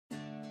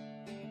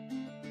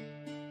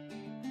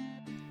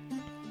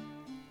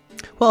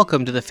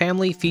Welcome to the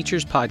Family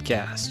Features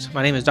Podcast.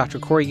 My name is Dr.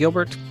 Corey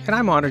Gilbert, and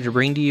I'm honored to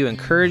bring to you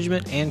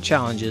encouragement and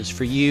challenges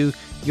for you,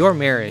 your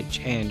marriage,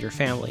 and your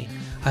family.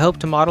 I hope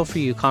to model for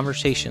you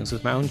conversations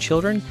with my own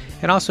children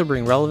and also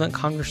bring relevant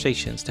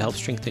conversations to help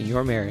strengthen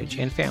your marriage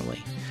and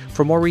family.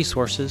 For more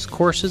resources,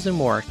 courses, and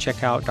more,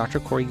 check out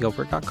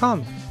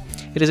drcorey.gilbert.com.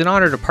 It is an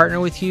honor to partner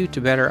with you to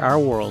better our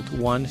world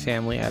one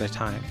family at a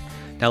time.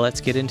 Now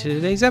let's get into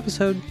today's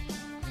episode.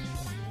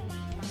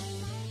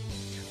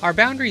 Are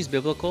boundaries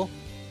biblical?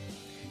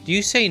 Do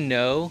you say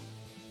no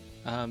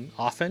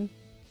often?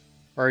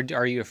 Or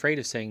are you afraid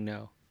of saying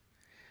no?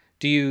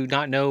 Do you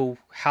not know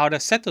how to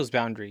set those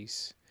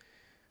boundaries?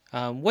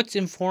 What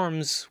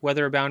informs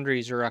whether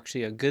boundaries are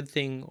actually a good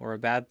thing or a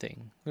bad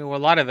thing? Well, a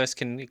lot of us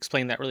can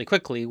explain that really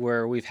quickly,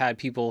 where we've had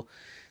people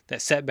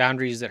that set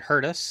boundaries that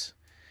hurt us,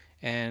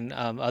 and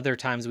other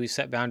times we've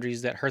set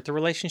boundaries that hurt the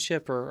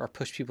relationship or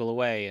push people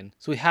away. And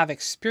so we have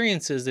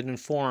experiences that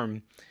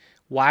inform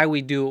why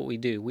we do what we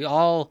do. We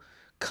all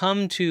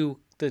come to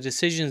the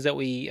decisions that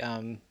we,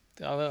 kind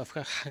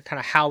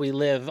of how we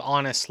live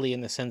honestly,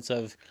 in the sense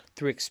of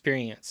through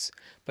experience,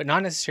 but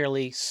not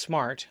necessarily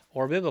smart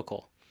or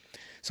biblical.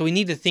 So we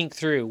need to think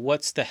through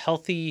what's the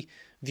healthy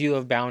view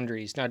of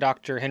boundaries. Now,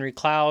 Dr. Henry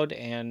Cloud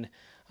and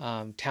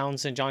John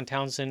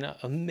Townsend,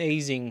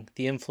 amazing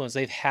the influence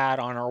they've had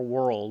on our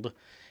world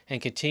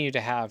and continue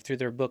to have through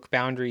their book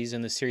Boundaries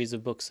and the series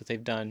of books that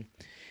they've done.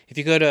 If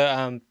you go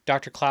to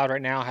Dr. Cloud right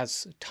now,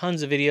 has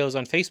tons of videos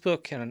on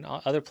Facebook and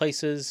on other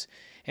places,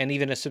 and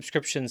even a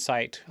subscription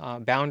site,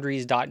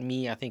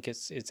 boundaries.me, I think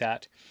it's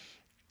at.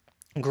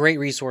 Great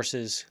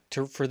resources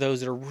for those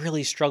that are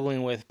really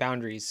struggling with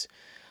boundaries.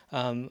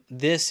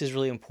 This is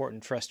really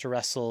important for us to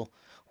wrestle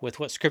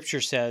with what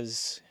Scripture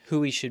says, who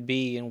we should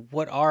be, and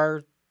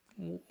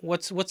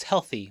what's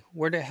healthy,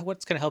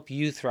 what's going to help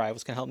you thrive,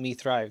 what's going to help me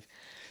thrive.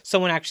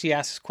 Someone actually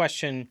asked this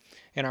question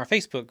in our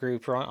Facebook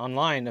group or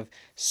online of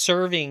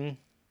serving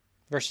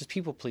versus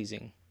people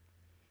pleasing.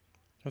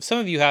 If some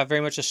of you have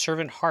very much a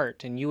servant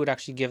heart and you would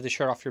actually give the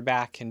shirt off your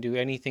back and do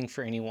anything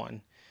for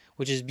anyone,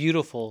 which is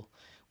beautiful,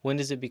 when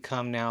does it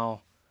become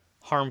now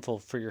harmful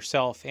for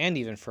yourself and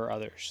even for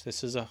others?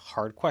 This is a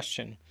hard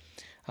question.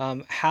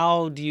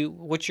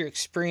 What's your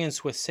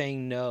experience with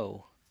saying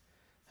no?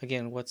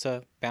 Again, what's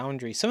a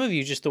boundary? Some of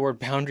you, just the word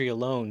boundary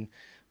alone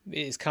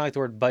is kind of like the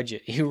word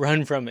budget. You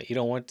run from it. You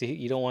don't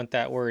want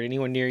that word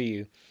anyone near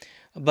you.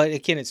 But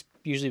again, it's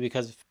usually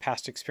because of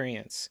past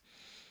experience.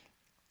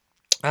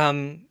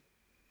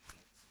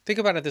 Think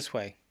about it this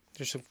way.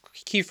 There's some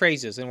key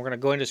phrases, and we're going to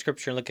go into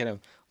Scripture and look at them.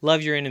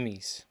 Love your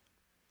enemies.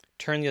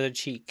 Turn the other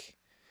cheek.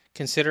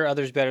 Consider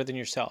others better than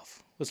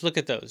yourself. Let's look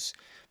at those.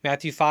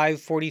 Matthew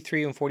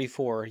 5:43 and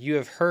 44. You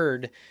have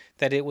heard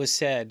that it was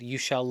said, you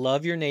shall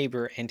love your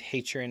neighbor and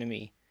hate your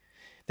enemy.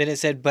 Then it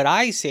said, but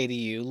I say to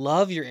you,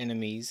 love your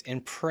enemies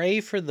and pray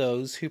for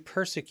those who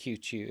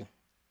persecute you.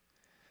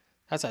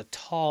 That's a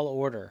tall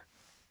order.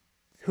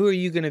 Who are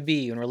you going to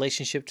be in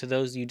relationship to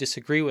those you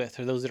disagree with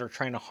or those that are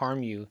trying to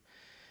harm you?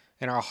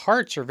 And our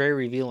hearts are very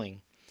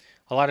revealing.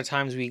 A lot of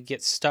times we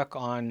get stuck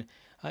on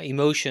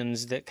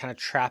emotions that kind of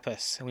trap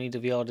us, and we need to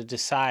be able to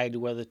decide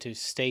whether to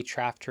stay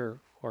trapped or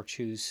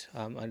choose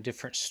a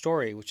different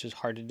story, which is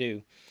hard to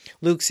do.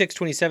 Luke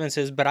 6:27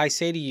 says, but I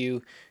say to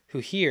you who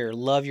hear,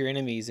 love your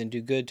enemies and do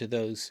good to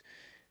those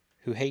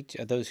who hate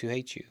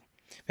you.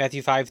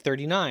 Matthew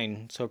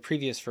 5:39, so a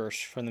previous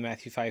verse from the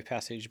Matthew 5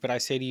 passage, but I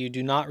say to you,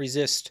 do not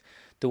resist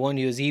the one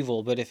who is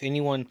evil, but if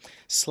anyone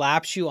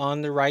slaps you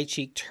on the right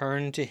cheek,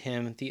 turn to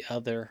him the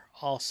other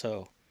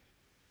also.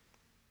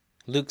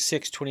 Luke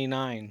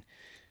 6:29,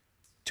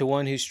 to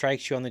one who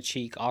strikes you on the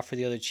cheek, offer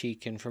the other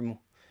cheek, and from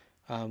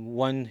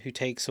one who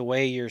takes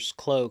away your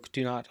cloak,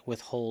 do not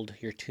withhold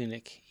your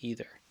tunic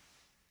either.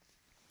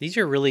 These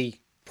are really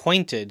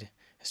pointed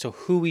as to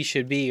who we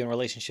should be in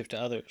relationship to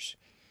others.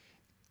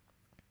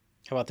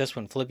 How about this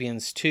one?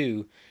 Philippians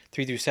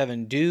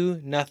 2:3-7. Do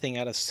nothing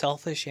out of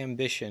selfish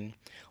ambition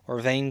or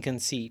vain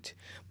conceit,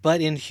 but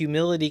in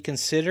humility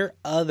consider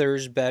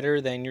others better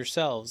than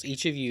yourselves.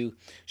 Each of you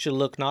should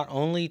look not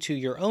only to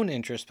your own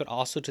interest, but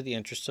also to the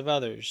interests of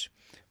others.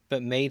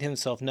 But made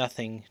himself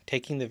nothing,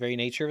 taking the very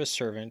nature of a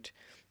servant,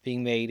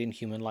 being made in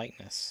human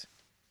likeness.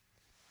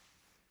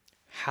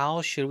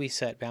 How should we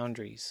set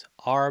boundaries?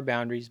 Are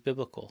boundaries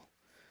biblical?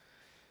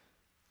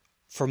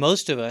 For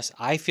most of us,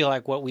 I feel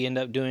like what we end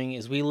up doing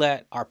is we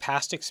let our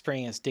past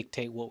experience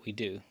dictate what we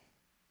do.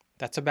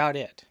 That's about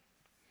it.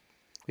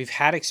 We've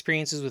had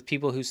experiences with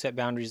people who set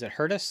boundaries that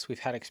hurt us. We've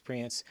had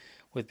experience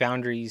with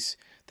boundaries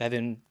that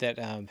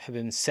have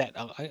been set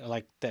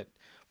like that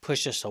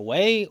push us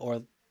away,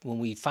 or when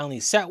we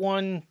finally set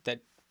one that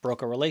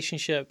broke a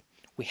relationship.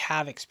 We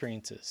have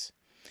experiences.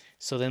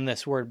 So then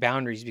this word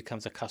boundaries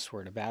becomes a cuss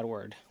word, a bad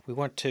word. We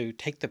want to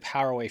take the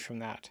power away from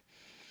that.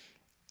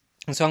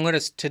 And so I'm going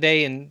to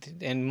today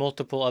and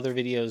multiple other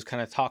videos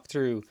kind of talk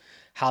through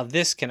how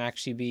this can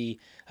actually be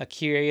a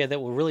key area that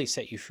will really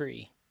set you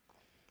free.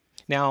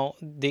 Now,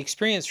 the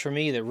experience for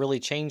me that really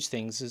changed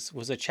things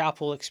was a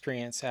chapel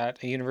experience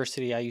at a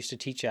university I used to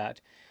teach at,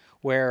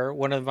 where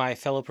one of my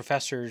fellow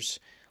professors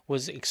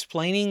was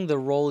explaining the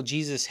role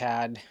Jesus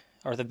had,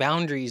 or the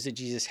boundaries that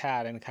Jesus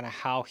had, and kind of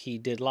how he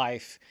did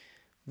life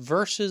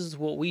versus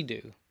what we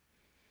do.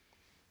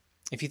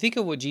 If you think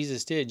of what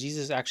Jesus did,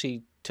 Jesus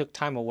actually took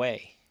time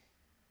away.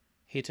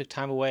 He took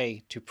time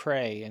away to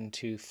pray and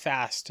to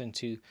fast and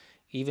to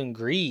even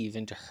grieve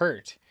and to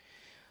hurt.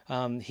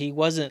 He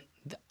wasn't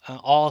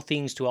all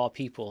things to all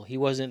people. He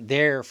wasn't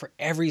there for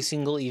every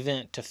single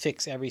event to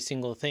fix every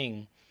single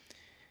thing.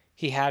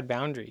 He had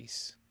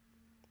boundaries.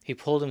 He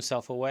pulled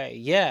himself away.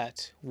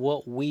 Yet,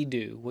 what we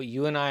do, what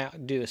you and I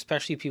do,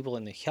 especially people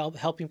in the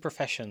helping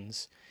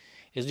professions,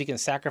 is we can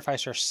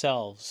sacrifice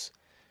ourselves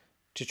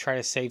to try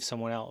to save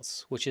someone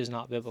else, which is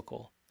not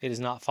biblical. It is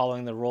not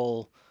following the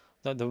role,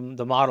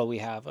 the model we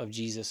have of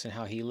Jesus and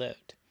how he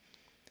lived.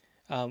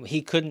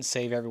 He couldn't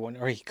save everyone,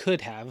 or he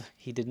could have.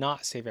 He did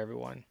not save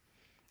everyone.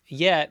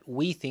 Yet,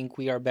 we think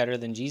we are better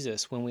than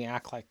Jesus when we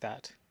act like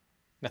that.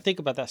 Now think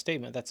about that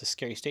statement. That's a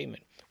scary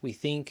statement. We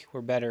think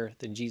we're better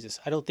than Jesus.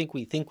 I don't think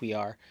we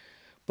are,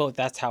 but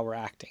that's how we're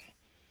acting.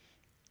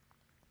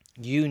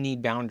 You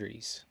need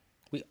boundaries.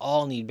 We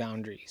all need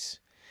boundaries.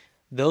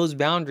 Those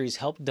boundaries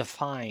help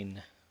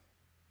define.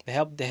 They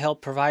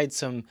help provide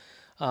some,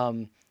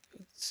 I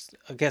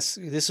guess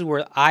this is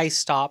where I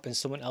stop and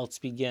someone else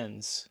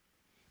begins.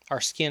 Our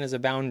skin is a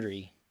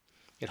boundary.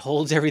 It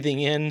holds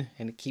everything in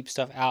and it keeps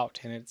stuff out,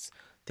 and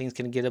things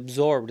can get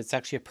absorbed. It's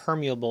actually a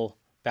permeable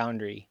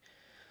boundary,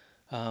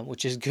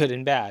 which is good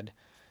and bad.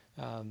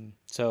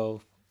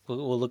 So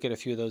we'll look at a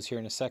few of those here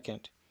in a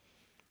second.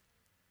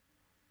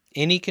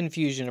 Any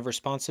confusion of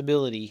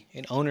responsibility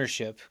and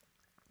ownership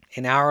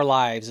in our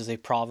lives is a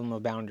problem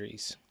of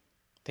boundaries.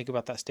 Think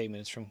about that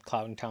statement. It's from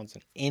Cloud and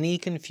Townsend. Any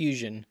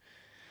confusion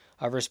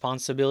of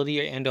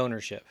responsibility and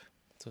ownership,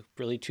 so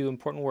really two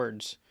important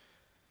words,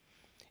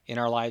 in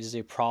our lives is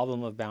a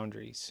problem of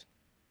boundaries.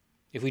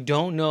 If we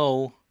don't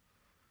know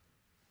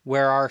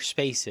where our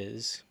space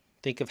is,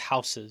 think of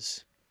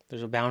houses.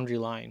 There's a boundary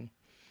line.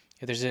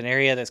 If there's an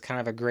area that's kind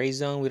of a gray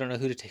zone, we don't know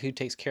who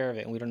takes care of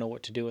it, and we don't know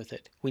what to do with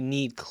it. We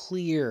need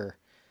clear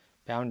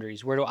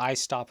boundaries. Where do I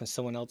stop and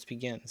someone else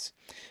begins?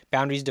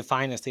 Boundaries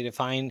define us. They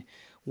define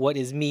what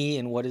is me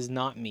and what is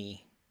not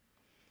me.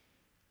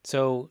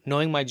 So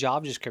knowing my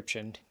job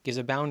description gives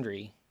a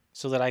boundary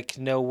so that I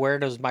can know where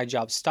does my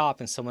job stop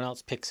and someone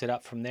else picks it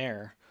up from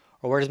there.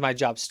 Or where does my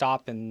job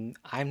stop and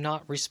I'm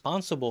not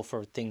responsible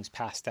for things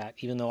past that,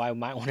 even though I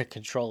might want to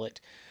control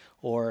it,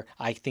 or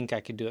I think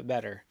I could do it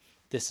better.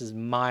 This is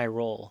my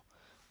role.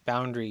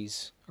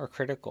 Boundaries are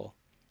critical.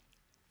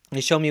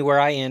 They show me where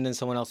I end and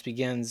someone else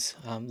begins,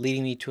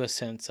 leading me to a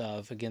sense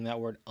of, again, that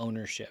word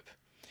ownership.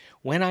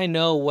 When I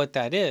know what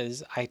that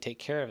is, I take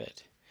care of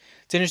it.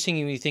 It's interesting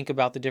when you think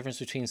about the difference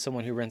between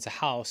someone who rents a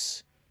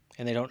house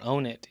and they don't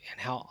own it,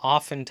 and how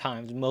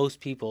oftentimes most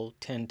people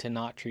tend to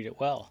not treat it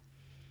well.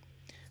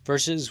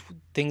 Versus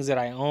things that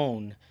I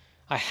own,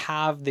 I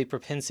have the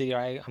propensity, or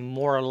I'm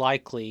more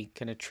likely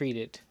going to treat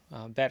it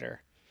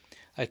better.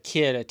 A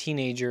kid, a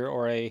teenager,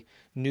 or a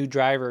new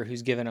driver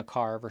who's given a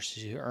car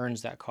versus who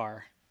earns that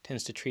car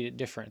tends to treat it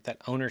different,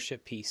 that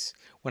ownership piece.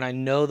 When I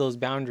know those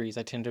boundaries,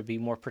 I tend to be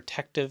more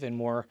protective and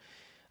more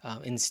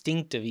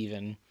instinctive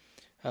even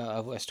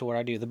as to what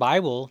I do. The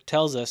Bible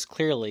tells us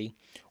clearly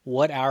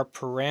what our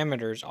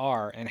parameters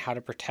are and how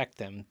to protect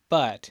them,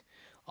 but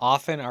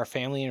often our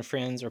family and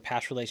friends or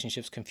past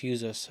relationships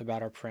confuse us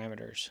about our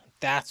parameters.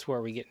 That's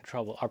where we get in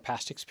trouble. Our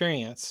past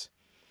experience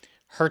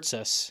hurts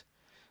us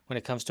when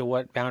it comes to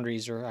what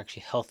boundaries are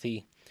actually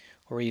healthy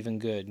or even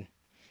good.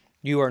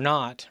 You are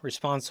not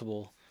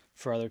responsible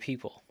for other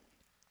people.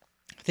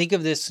 Think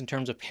of this in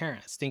terms of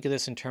parents. Think of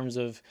this in terms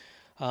of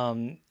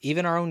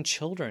even our own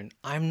children.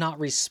 I'm not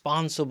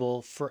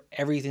responsible for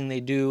everything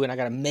they do, and I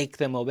got to make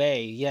them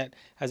obey. Yet,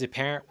 as a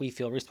parent, we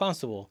feel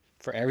responsible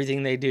for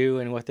everything they do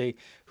and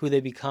who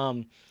they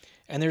become.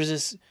 And there's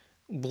this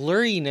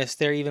blurriness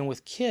there even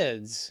with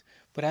kids.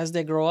 But as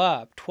they grow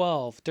up,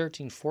 12,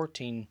 13,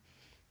 14,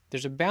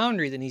 there's a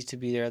boundary that needs to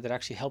be there that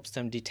actually helps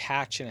them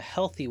detach in a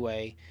healthy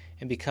way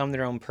and become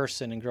their own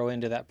person and grow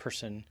into that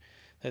person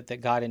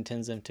that God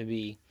intends them to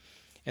be.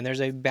 And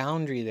there's a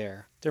boundary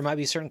there. There might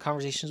be certain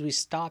conversations we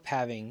stop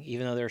having,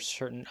 even though there's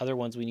certain other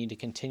ones we need to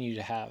continue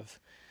to have.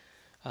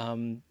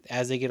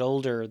 As they get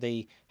older,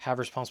 they have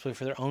responsibility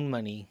for their own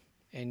money,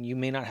 and you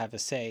may not have a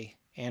say,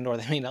 and or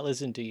they may not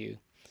listen to you.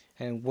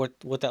 And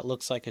what that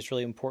looks like is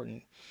really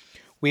important.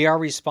 We are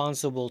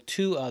responsible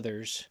to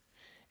others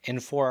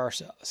and for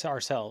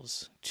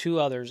ourselves. To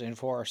others and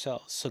for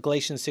ourselves. So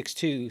Galatians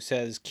 6:2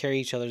 says, carry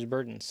each other's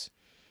burdens.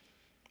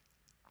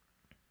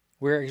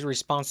 We're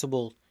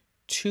responsible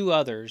to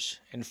others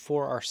and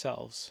for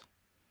ourselves.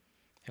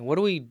 And what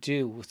do we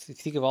do? If you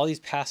think of all these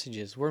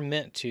passages, we're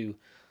meant to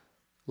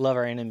love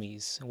our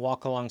enemies and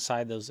walk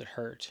alongside those that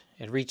hurt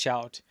and reach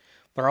out.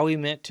 But are we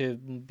meant to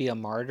be a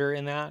martyr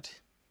in that?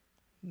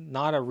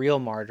 Not a real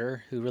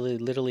martyr who really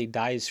literally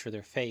dies for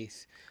their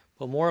faith,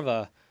 but more of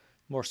a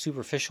more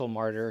superficial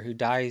martyr who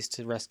dies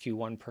to rescue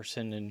one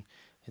person. And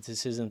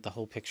this isn't the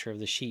whole picture of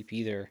the sheep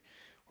either,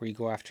 where you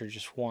go after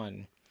just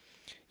one.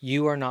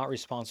 You are not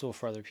responsible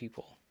for other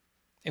people.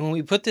 And when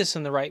we put this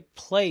in the right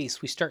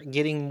place, we start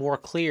getting more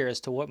clear as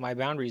to what my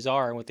boundaries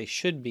are and what they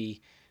should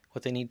be,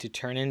 what they need to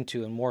turn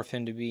into and morph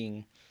into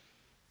being.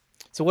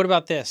 So what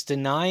about this?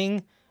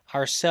 Denying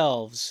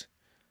ourselves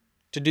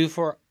to do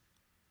for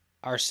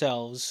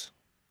ourselves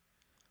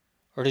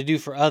or to do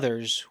for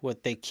others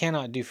what they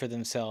cannot do for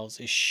themselves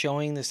is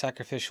showing the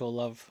sacrificial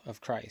love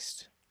of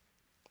Christ.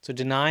 So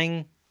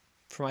denying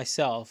for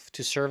myself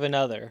to serve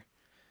another,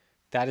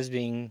 that is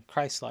being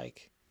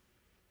Christ-like.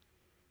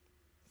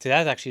 So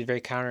that's actually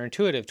very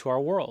counterintuitive to our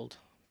world,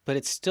 but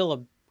it's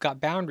still got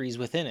boundaries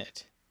within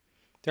it.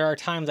 There are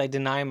times I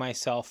deny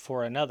myself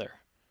for another,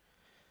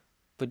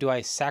 but do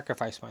I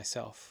sacrifice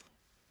myself?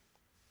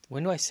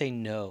 When do I say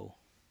no?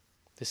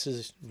 This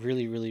is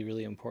really, really,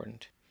 really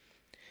important.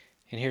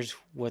 And here's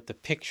what the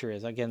picture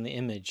is. Again, the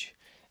image.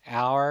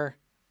 Our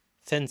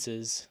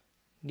fences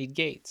need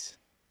gates.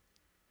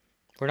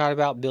 We're not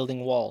about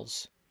building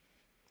walls.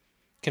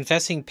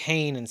 Confessing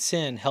pain and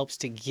sin helps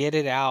to get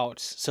it out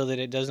so that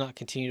it does not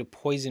continue to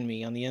poison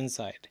me on the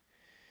inside.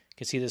 You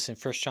can see this in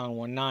 1 John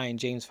 1:9,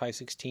 James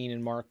 5:16,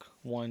 and Mark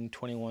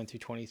 1:21 through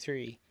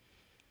 23.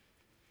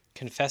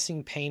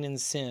 Confessing pain and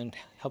sin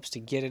helps to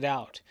get it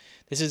out.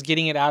 This is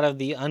getting it out of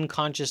the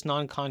unconscious,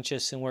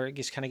 non-conscious, and where it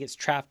just kind of gets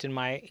trapped in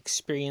my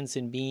experience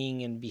and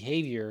being and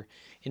behavior,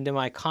 into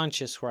my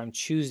conscious where I'm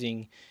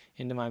choosing,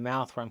 into my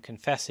mouth where I'm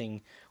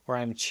confessing, where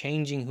I'm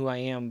changing who I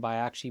am by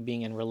actually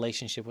being in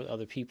relationship with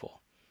other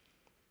people.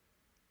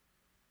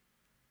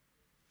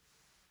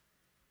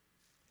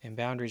 And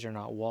boundaries are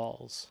not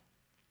walls.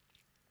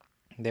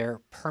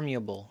 They're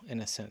permeable in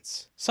a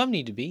sense. Some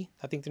need to be.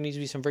 I think there needs to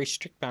be some very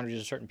strict boundaries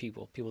with certain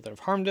people. People that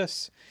have harmed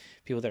us,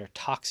 people that are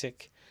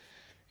toxic,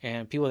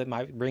 and people that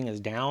might bring us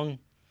down,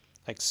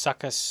 like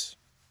suck us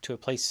to a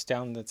place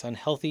down that's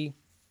unhealthy.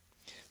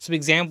 Some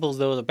examples,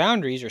 though, of the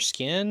boundaries are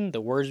skin,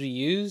 the words we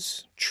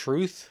use,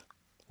 truth,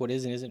 what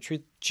is and isn't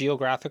truth,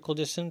 geographical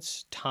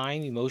distance,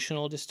 time,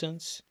 emotional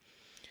distance,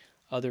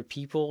 other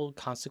people,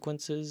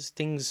 consequences,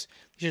 things.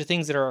 These are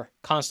things that are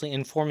constantly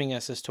informing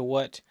us as to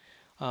what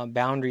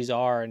boundaries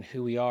are and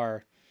who we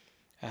are.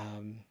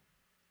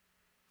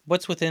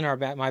 What's within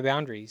my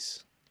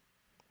boundaries?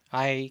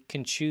 I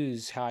can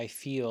choose how I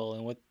feel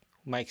and what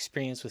my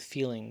experience with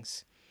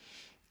feelings.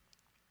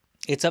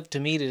 It's up to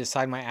me to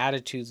decide my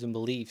attitudes and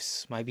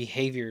beliefs, my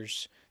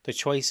behaviors, the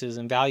choices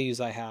and values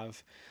I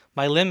have,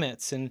 my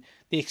limits, and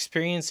the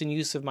experience and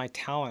use of my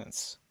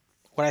talents,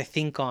 what I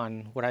think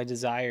on, what I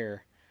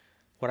desire,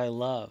 what I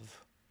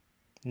love.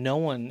 No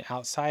one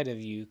outside of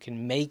you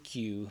can make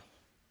you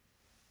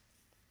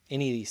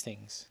any of these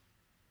things.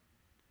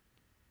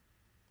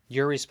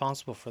 You're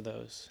responsible for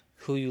those,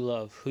 who you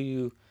love,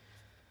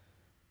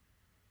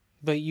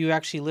 but you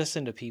actually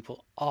listen to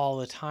people all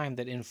the time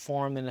that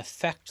inform and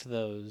affect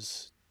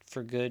those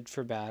for good,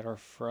 for bad, or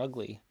for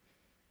ugly.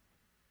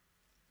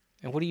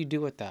 And what do you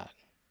do with that?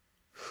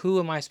 Who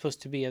am I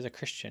supposed to be as a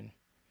Christian,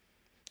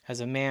 as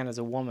a man, as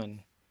a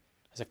woman,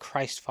 as a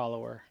Christ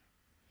follower?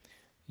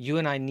 You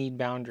and I need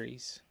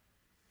boundaries.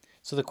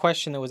 So the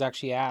question that was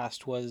actually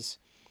asked was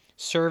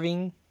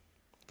serving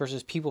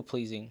versus people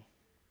pleasing.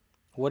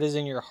 What is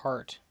in your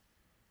heart?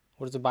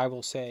 What does the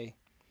Bible say?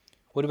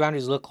 What do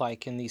boundaries look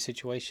like in these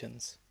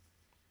situations?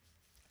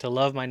 To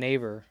love my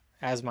neighbor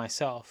as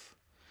myself.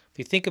 If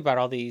you think about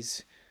all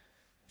these,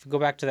 if we go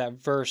back to that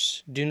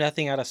verse, do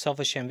nothing out of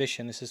selfish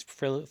ambition. This is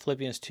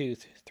Philippians 2,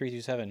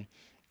 3-7.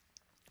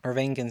 Or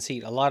vain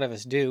conceit. A lot of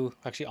us do.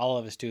 Actually, all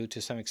of us do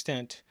to some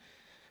extent.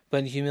 But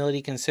in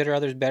humility, consider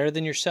others better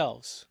than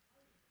yourselves.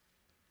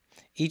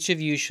 Each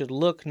of you should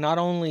look not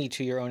only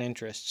to your own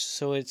interests.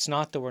 So it's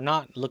not that we're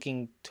not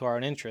looking to our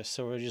own interests.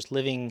 So we're just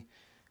living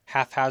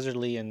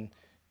haphazardly and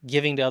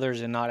giving to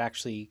others and not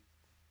actually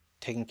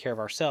taking care of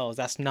ourselves.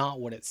 That's not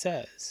what it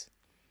says.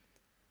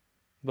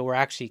 But we're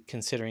actually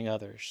considering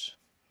others.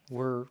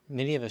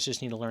 Many of us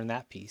just need to learn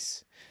that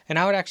piece. And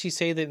I would actually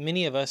say that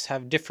many of us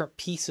have different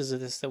pieces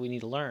of this that we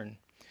need to learn.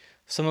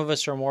 Some of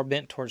us are more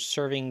bent towards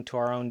serving to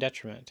our own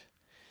detriment.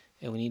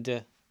 And we need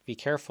to be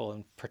careful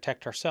and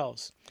protect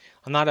ourselves.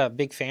 I'm not a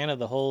big fan of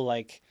the whole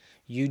like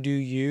you do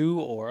you,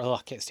 or I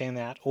can't stand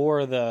that,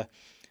 or the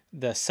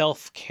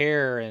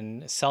self-care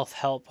and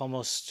self-help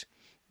almost,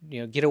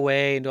 get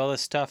away and do all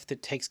this stuff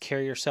that takes care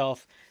of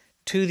yourself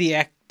to the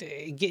act.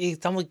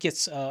 It almost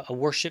gets a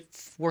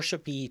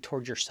worshipy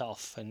toward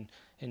yourself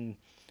and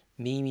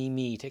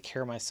me, take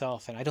care of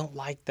myself. And I don't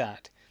like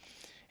that.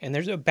 And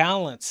there's a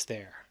balance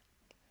there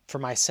for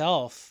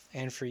myself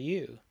and for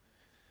you.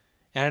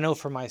 And I know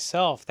for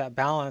myself, that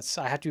balance,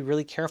 I have to be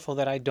really careful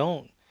that I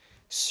don't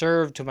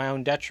serve to my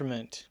own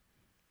detriment,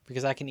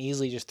 because I can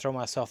easily just throw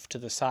myself to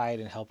the side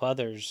and help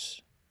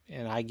others,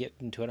 and I get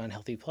into an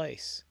unhealthy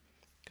place.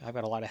 I've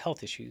got a lot of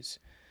health issues.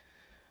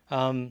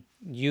 Some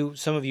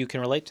of you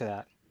can relate to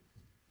that.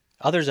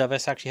 Others of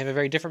us actually have a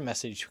very different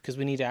message, because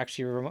we need to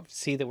actually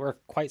see that we're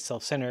quite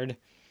self-centered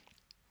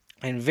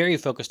and very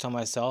focused on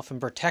myself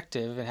and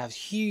protective and have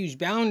huge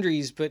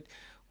boundaries, but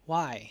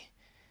why?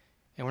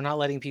 And we're not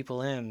letting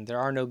people in. There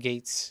are no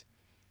gates.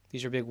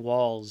 These are big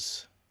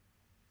walls.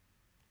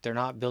 they're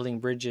not building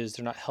bridges,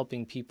 they're not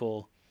helping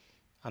people,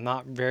 I'm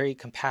not very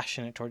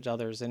compassionate towards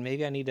others, then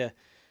maybe I need to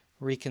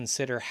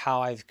reconsider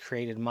how I've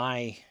created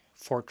my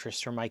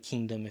fortress or my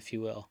kingdom, if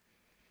you will.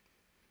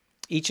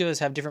 Each of us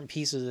have different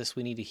pieces of this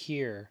we need to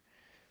hear,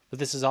 but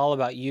this is all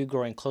about you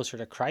growing closer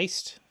to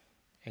Christ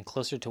and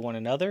closer to one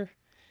another,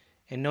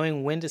 and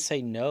knowing when to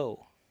say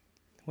no,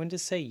 when to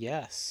say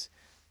yes.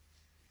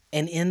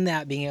 And in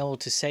that, being able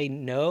to say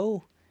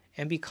no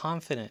and be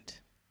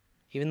confident.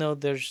 Even though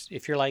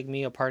if you're like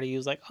me, a part of you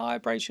is like, oh, I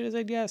probably should have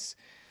said yes.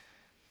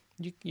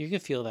 You can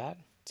feel that.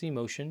 It's an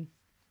emotion.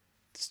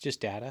 It's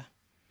just data.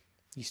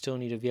 You still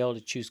need to be able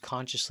to choose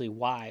consciously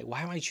why.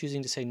 Why am I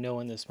choosing to say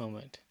no in this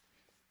moment?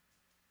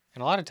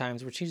 And a lot of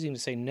times we're choosing to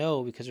say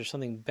no because there's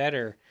something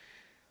better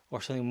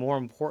or something more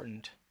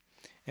important.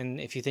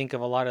 And if you think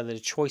of a lot of the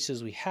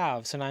choices we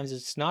have, sometimes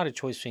it's not a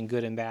choice between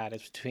good and bad.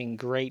 It's between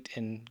great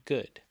and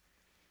good.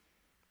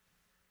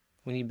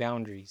 We need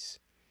boundaries.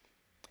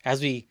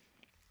 As we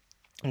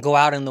go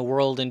out in the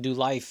world and do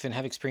life and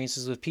have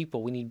experiences with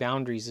people, we need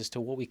boundaries as to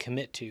what we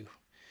commit to.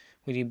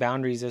 We need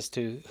boundaries as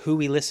to who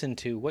we listen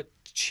to, what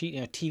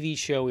TV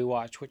show we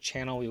watch, what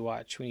channel we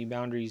watch. We need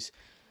boundaries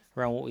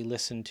around what we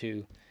listen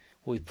to,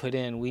 what we put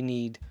in. We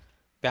need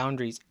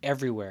boundaries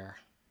everywhere.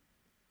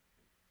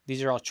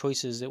 These are all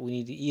choices that we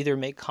need to either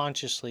make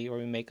consciously or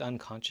we make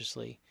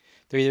unconsciously.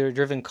 They're either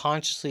driven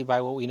consciously by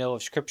what we know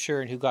of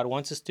Scripture and who God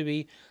wants us to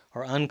be,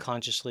 or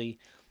unconsciously,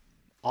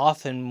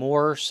 often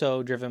more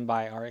so driven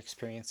by our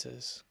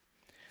experiences.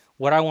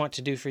 What I want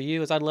to do for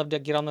you is I'd love to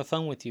get on the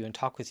phone with you and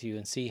talk with you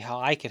and see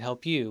how I could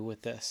help you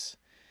with this.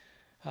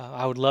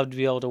 I would love to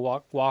be able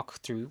to walk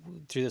through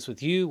this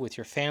with you, with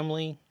your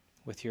family,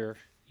 with your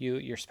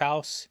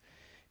spouse,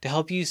 to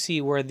help you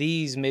see where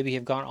these maybe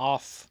have gone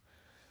off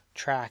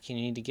track and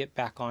you need to get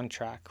back on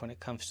track when it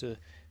comes to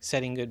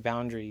setting good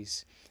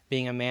boundaries,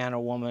 being a man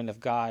or woman of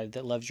God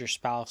that loves your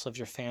spouse, loves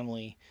your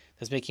family,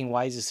 that's making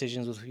wise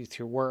decisions with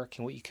your work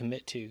and what you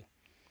commit to.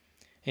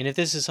 And if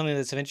this is something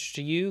that's of interest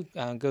to you,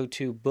 go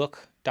to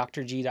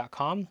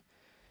bookdrg.com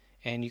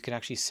and you can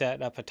actually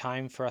set up a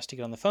time for us to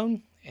get on the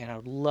phone. And I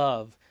would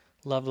love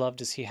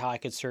to see how I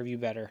could serve you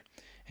better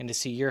and to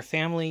see your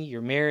family,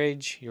 your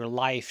marriage, your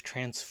life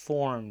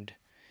transformed,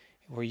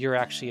 where you're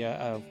actually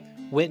a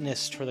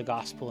witness for the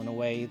gospel in a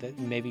way that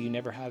maybe you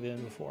never have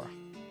been before.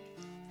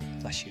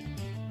 Bless you.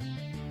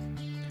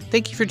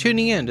 Thank you for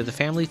tuning in to the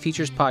Family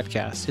Features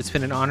Podcast. It's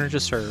been an honor to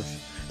serve.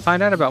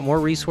 Find out about more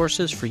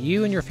resources for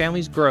you and your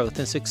family's growth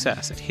and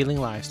success at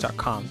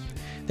healinglives.com.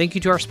 Thank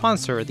you to our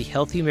sponsor, the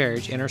Healthy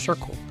Marriage Inner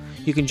Circle.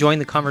 You can join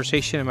the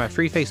conversation in my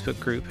free Facebook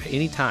group at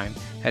any time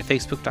at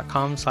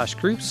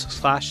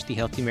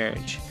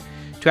facebook.com/groups/thehealthymarriage.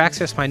 To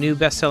access my new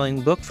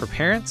best-selling book for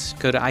parents,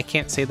 go to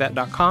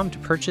ican'tsaythat.com to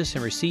purchase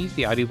and receive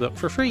the audiobook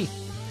for free.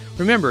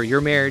 Remember,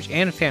 your marriage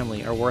and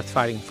family are worth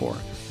fighting for.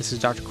 This is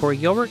Dr. Corey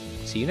Gilbert.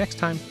 See you next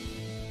time.